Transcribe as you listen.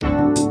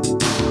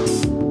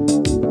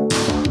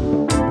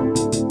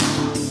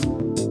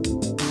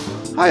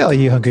Hi, all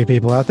you hungry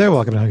people out there.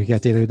 Welcome to Hungry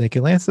Cat Daily with Nick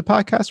and Lance, the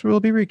podcast where we'll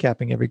be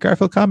recapping every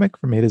Garfield comic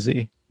from A to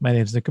Z. My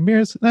name is Nick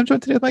Ramirez, and I'm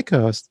joined today with my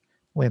co-host,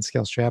 Lance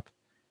Skillstrap.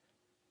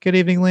 Good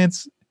evening,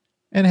 Lance,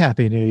 and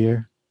Happy New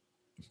Year.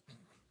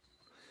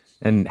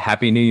 And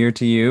Happy New Year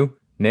to you,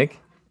 Nick.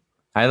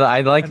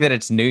 I like that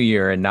it's New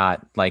Year and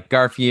not like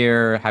Garf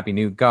Year, Happy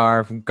New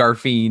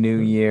Garfy New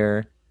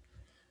Year.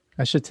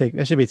 I should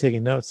be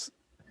taking notes.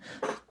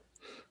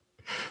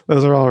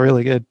 Those are all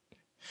really good.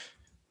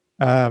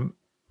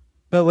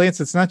 But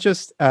Lance, it's not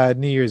just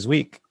New Year's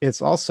week.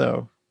 It's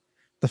also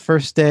the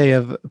first day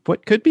of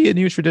what could be a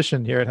new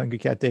tradition here at Hungry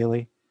Cat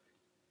Daily,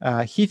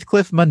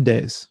 Heathcliff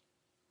Mondays.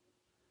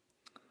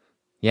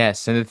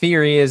 Yes, and the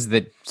theory is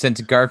that since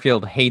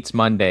Garfield hates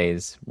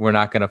Mondays, we're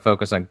not going to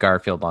focus on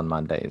Garfield on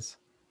Mondays.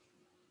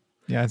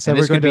 Yeah, and so and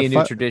we're this going could be to a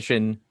new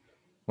tradition.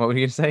 What were you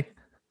going to say?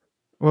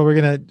 Well, we're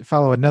going to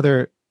follow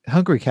another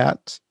hungry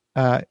cat,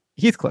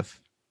 Heathcliff.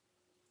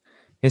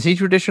 Is he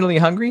traditionally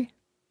hungry?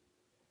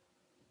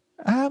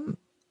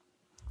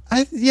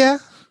 Yeah.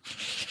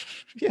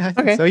 I think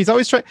Okay. so.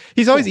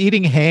 He's always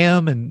eating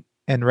ham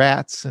and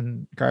rats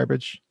and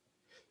garbage.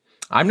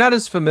 I'm not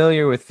as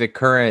familiar with the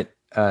current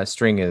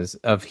string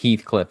of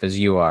Heathcliff as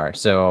you are,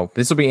 so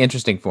this will be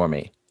interesting for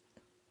me.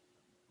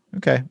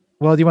 Okay.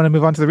 Well, do you want to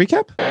move on to the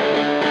recap?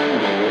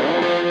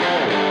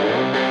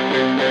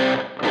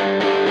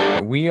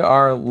 We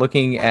are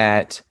looking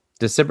at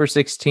December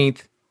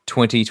 16th,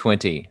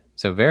 2020,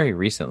 so very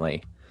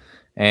recently.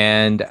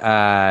 And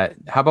how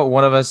about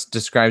one of us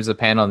describes the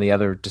panel and the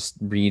other just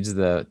reads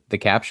the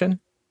caption?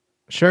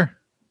 Sure.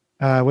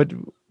 What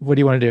do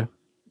you want to do?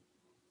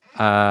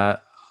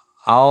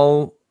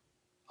 I'll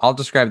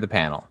describe the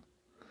panel.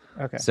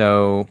 Okay.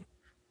 So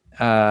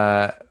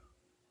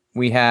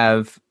we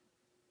have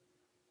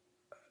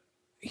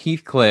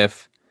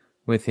Heathcliff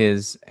with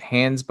his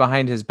hands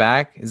behind his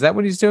back. Is that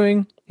what he's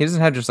doing? He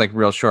doesn't have just like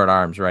real short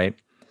arms, right?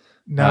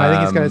 No, I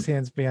think he's got his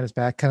hands behind his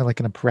back, kind of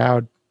like in a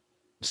proud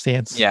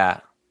stance.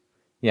 Yeah.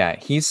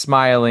 He's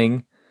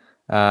smiling.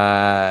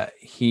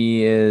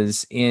 He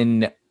is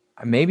in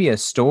maybe a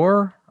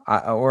store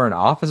or an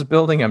office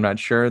building. I'm not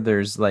sure.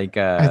 There's like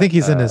I think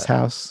he's in his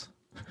house.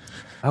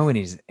 Oh, and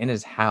he's in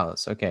his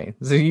house. Okay,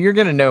 so you're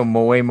gonna know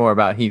way more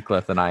about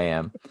Heathcliff than I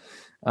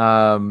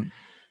am.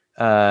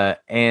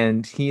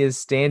 And he is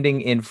standing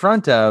in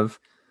front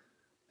of.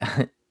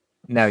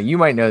 Now you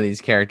might know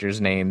these characters'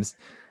 names.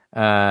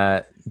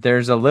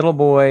 There's a little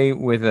boy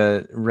with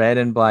a red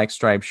and black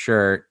striped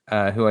shirt,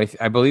 who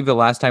I believe the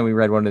last time we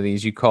read one of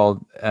these, you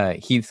called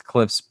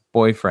Heathcliff's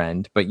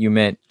boyfriend, but you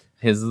meant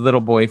his little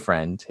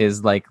boyfriend,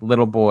 his like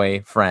little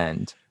boy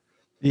friend.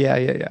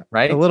 Yeah.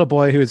 Right? The little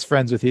boy who is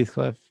friends with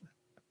Heathcliff.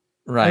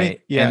 Right. I mean,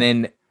 yeah. And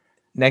then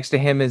next to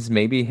him is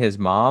maybe his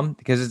mom,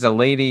 because it's a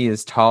lady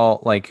is tall,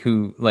 like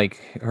who like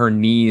her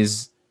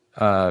knees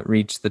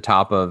reach the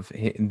top of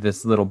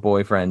this little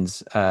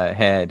boyfriend's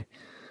head.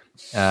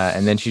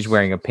 And then she's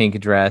wearing a pink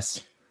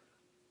dress.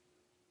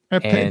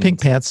 Pink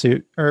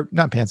pantsuit, or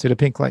not pantsuit, a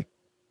pink like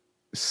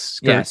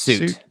skirt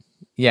suit.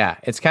 Yeah,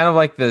 it's kind of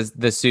like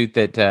the suit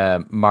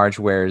that Marge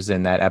wears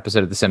in that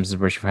episode of The Simpsons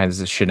where she finds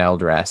the Chanel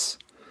dress.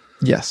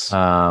 Yes.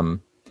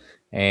 And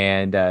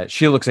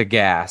she looks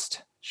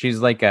aghast. She's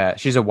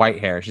a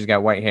white hair. She's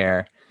got white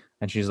hair,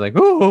 and she's like,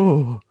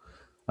 ooh.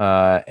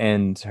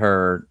 And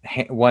her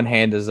one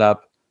hand is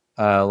up,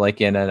 like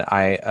in an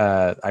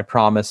I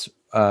promise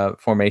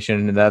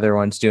formation, and the other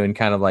one's doing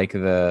kind of like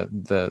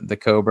the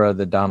cobra,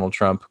 the Donald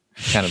Trump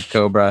kind of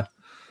cobra.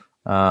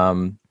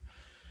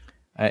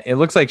 It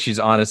looks like she's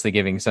honestly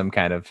giving some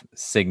kind of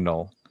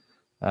signal.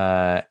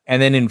 And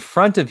then in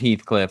front of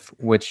Heathcliff,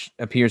 which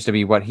appears to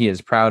be what he is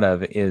proud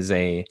of, is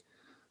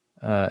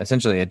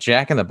essentially a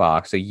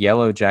Jack-in-the-Box, a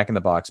yellow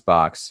Jack-in-the-Box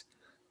box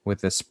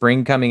with a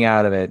spring coming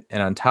out of it,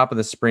 and on top of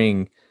the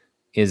spring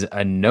is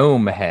a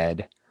gnome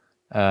head.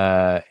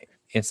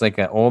 It's like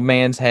an old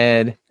man's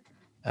head.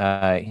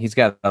 He's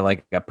got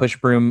a push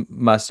broom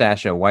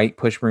mustache, a white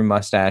push broom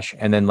mustache,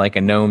 and then like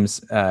a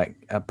gnome's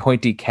a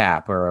pointy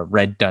cap, or a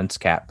red dunce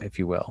cap, if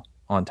you will,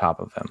 on top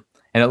of him.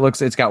 And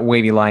it's got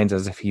wavy lines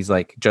as if he's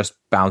like just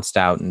bounced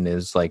out and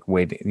is like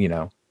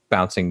waving,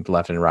 bouncing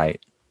left and right.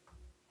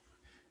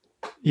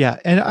 Yeah,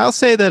 and I'll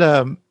say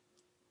that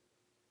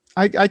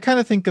I kind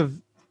of think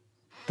of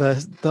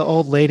the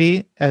old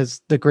lady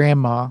as the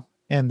grandma,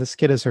 and this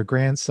kid as her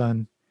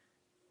grandson,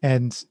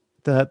 and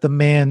the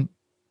man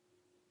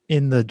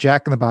in the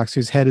Jack-in-the-Box,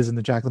 whose head is in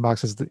the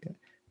Jack-in-the-Box, as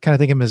kind of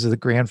think of him as the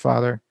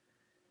grandfather.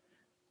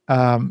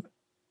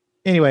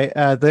 Anyway,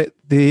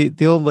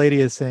 the old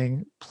lady is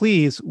saying,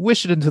 "Please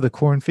wish it into the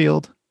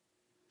cornfield,"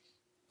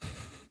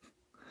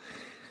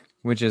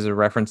 which is a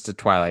reference to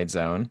Twilight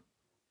Zone.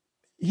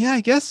 Yeah,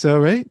 I guess so,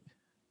 right?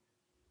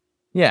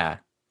 Yeah,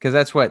 because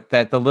that's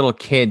the little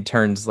kid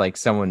turns like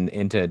someone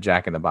into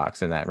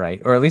Jack-in-the-Box in that,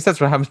 right? Or at least that's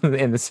what happened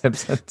in The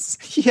Simpsons.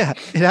 Yeah,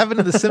 it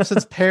happened in The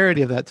Simpsons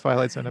parody of that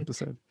Twilight Zone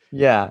episode.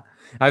 Yeah,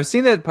 I've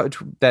seen that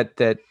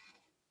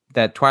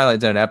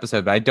Twilight Zone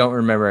episode, but I don't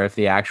remember if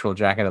the actual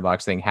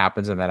Jack-in-the-Box thing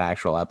happens in that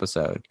actual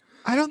episode.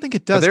 I don't think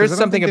it does. But there's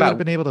something about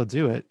been able to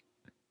do it.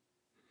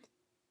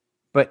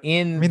 But I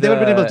mean, they would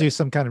have been able to do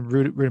some kind of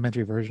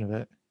rudimentary version of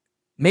it.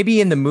 maybe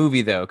in the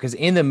movie though, because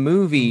in the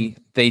movie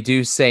they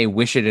do say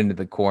 "wish it into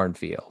the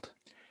cornfield,"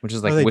 which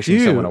is like they wishing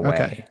someone do? away.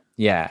 Okay.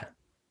 Yeah,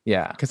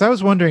 yeah. Because I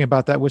was wondering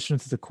about that wishing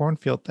into the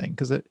cornfield thing.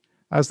 Because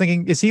I was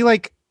thinking, is he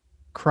like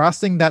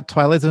crossing that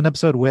Twilight Zone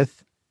episode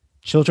with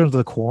Children of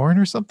the Corn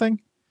or something?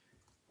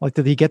 Like,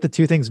 did he get the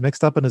two things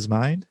mixed up in his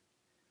mind?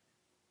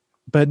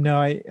 But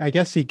no, I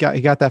guess he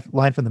got that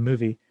line from the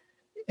movie.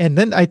 And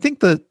then I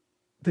think the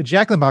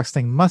Jack in the Box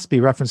thing must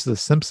be reference to the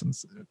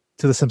Simpsons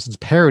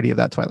parody of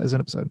that Twilight Zone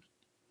episode.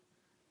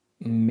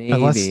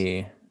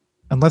 Maybe.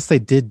 Unless they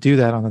did do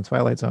that on the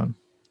Twilight Zone.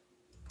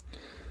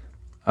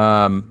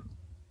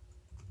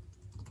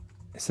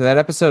 So that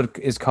episode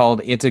is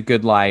called "It's a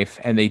Good Life,"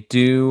 and they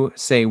do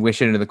say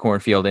 "wish it into the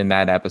cornfield" in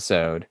that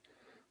episode.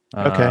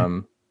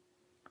 Okay.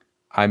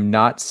 I'm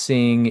not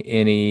seeing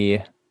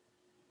any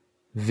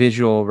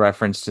visual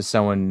reference to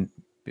someone.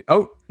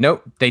 Oh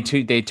no, they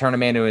turn a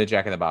man into a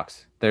Jack in the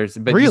Box. But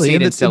really? you see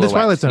it in the silhouette.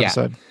 Twilight Zone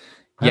episode?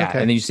 Yeah, Okay.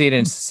 and then you see it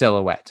in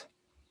silhouette.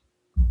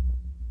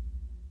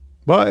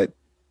 But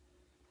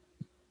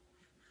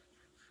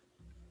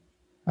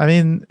I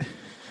mean,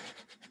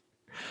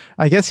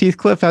 I guess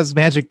Heathcliff has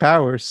magic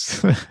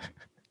powers.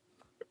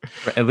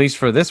 At least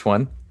for this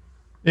one.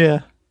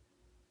 Yeah.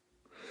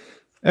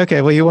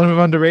 Okay, well, you want to move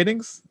on to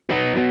ratings?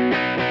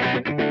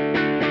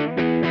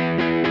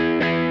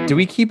 Do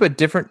we keep a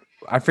different...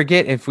 I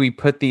forget if we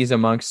put these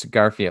amongst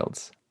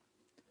Garfields.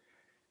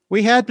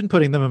 We had been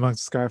putting them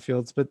amongst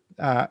Garfields, but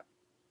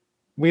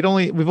we've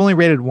only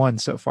rated one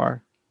so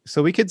far.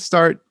 So we could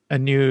start a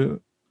new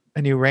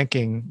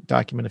ranking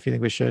document if you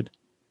think we should.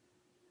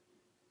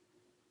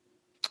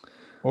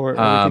 Or we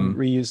can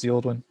reuse the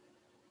old one.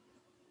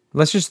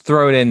 Let's just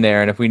throw it in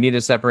there, and if we need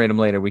to separate them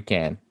later, we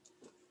can.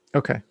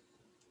 Okay.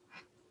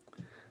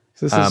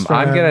 So this is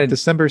from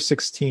December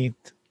 16th,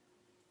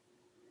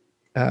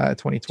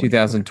 2020.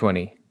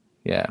 2020.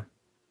 Yeah.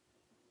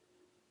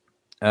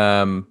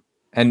 And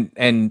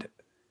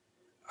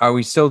are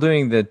we still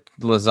doing the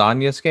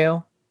lasagna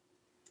scale?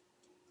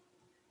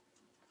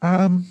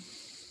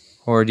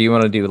 Or do you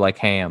want to do like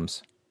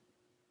hams?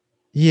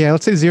 Yeah,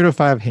 let's say 0 to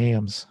 5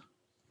 hams.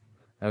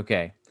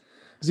 Okay.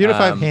 0 to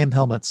 5 ham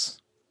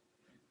helmets.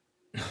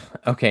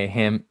 Okay,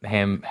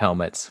 ham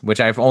helmets, which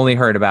I've only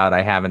heard about.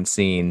 I haven't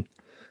seen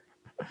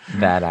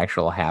that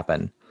actual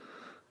happen.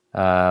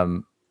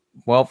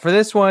 Well, for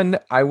this one,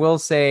 I will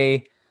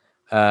say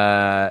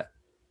I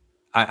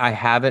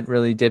haven't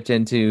really dipped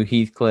into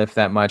Heathcliff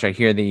that much. I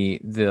hear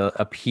the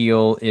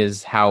appeal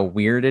is how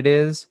weird it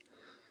is.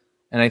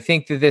 And I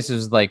think that this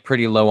is like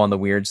pretty low on the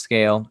weird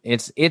scale.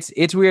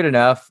 It's weird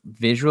enough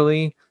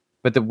visually,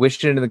 but the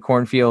 "wished into the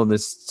cornfield"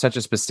 is such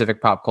a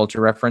specific pop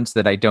culture reference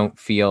that I don't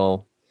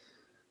feel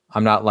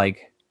I'm not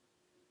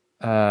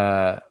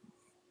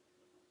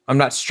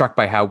struck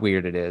by how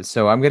weird it is.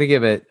 So I'm going to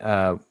give it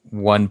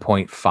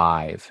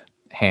 1.5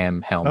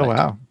 ham helmet. Oh,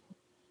 wow.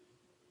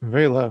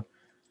 Very low.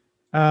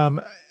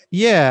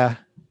 Yeah.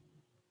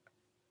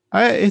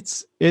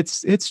 It's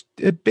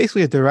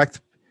basically a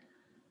direct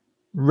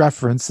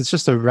reference. It's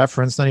just a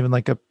reference, not even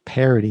like a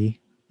parody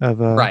of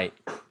right.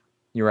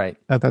 You're right.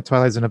 Of that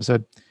Twilight Zone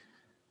episode.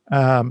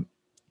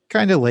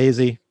 Kind of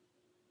lazy,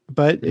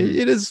 but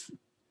it is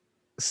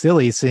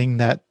silly seeing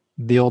that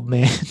the old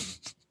man.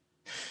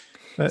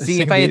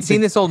 See, if I had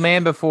seen this old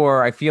man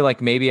before, I feel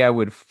like maybe I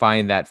would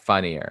find that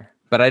funnier.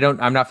 But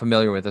I'm not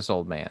familiar with this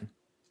old man.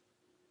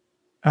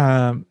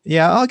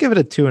 Yeah, I'll give it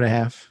a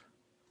 2.5.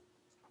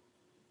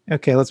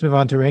 Okay, let's move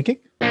on to ranking.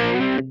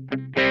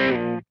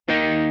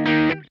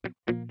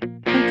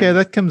 Okay,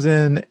 that comes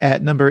in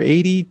at number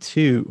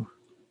 82.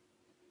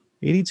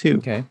 82.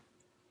 Okay.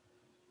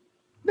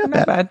 Not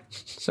bad.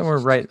 Somewhere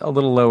right, a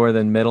little lower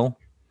than middle.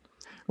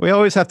 We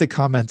always have to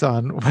comment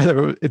on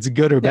whether it's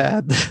good or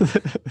bad.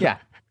 Yeah,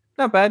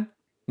 not bad.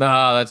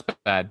 No, that's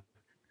bad.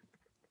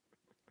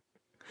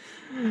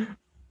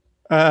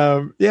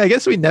 Yeah, I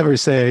guess we never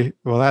say,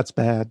 well, that's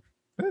bad.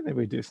 Maybe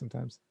we do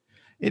sometimes.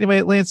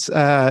 Anyway, Lance,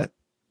 that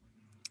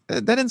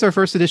ends our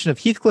first edition of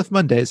Heathcliff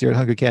Mondays here at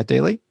Hungry Cat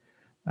Daily.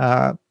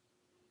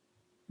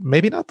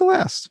 Maybe not the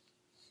last.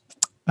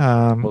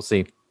 We'll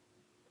see.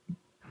 A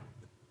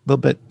little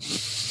bit.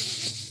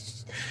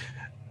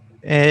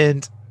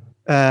 And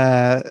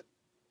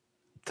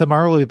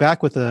tomorrow we'll be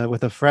back with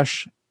a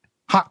fresh,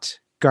 hot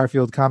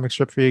Garfield comic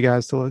strip for you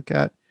guys to look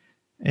at.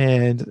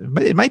 And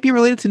it might be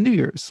related to New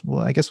Year's. Well,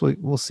 I guess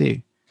we'll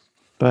see.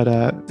 But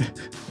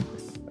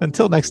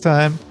until next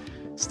time,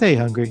 stay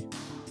hungry.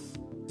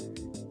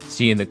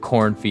 See you in the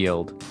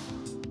cornfield.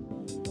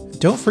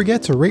 Don't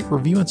forget to rate,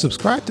 review, and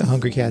subscribe to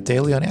Hungry Cat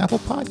Daily on Apple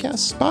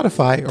Podcasts,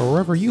 Spotify, or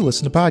wherever you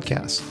listen to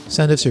podcasts.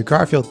 Send us your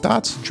Garfield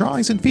thoughts,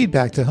 drawings, and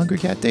feedback to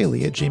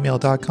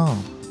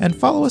hungrycatdaily@gmail.com. And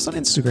follow us on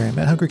Instagram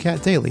at Hungry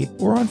Cat Daily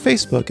or on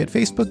Facebook at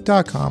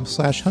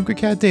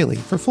facebook.com/hungrycatdaily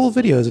for full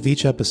videos of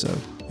each episode.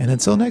 And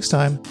until next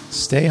time,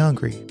 stay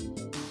hungry.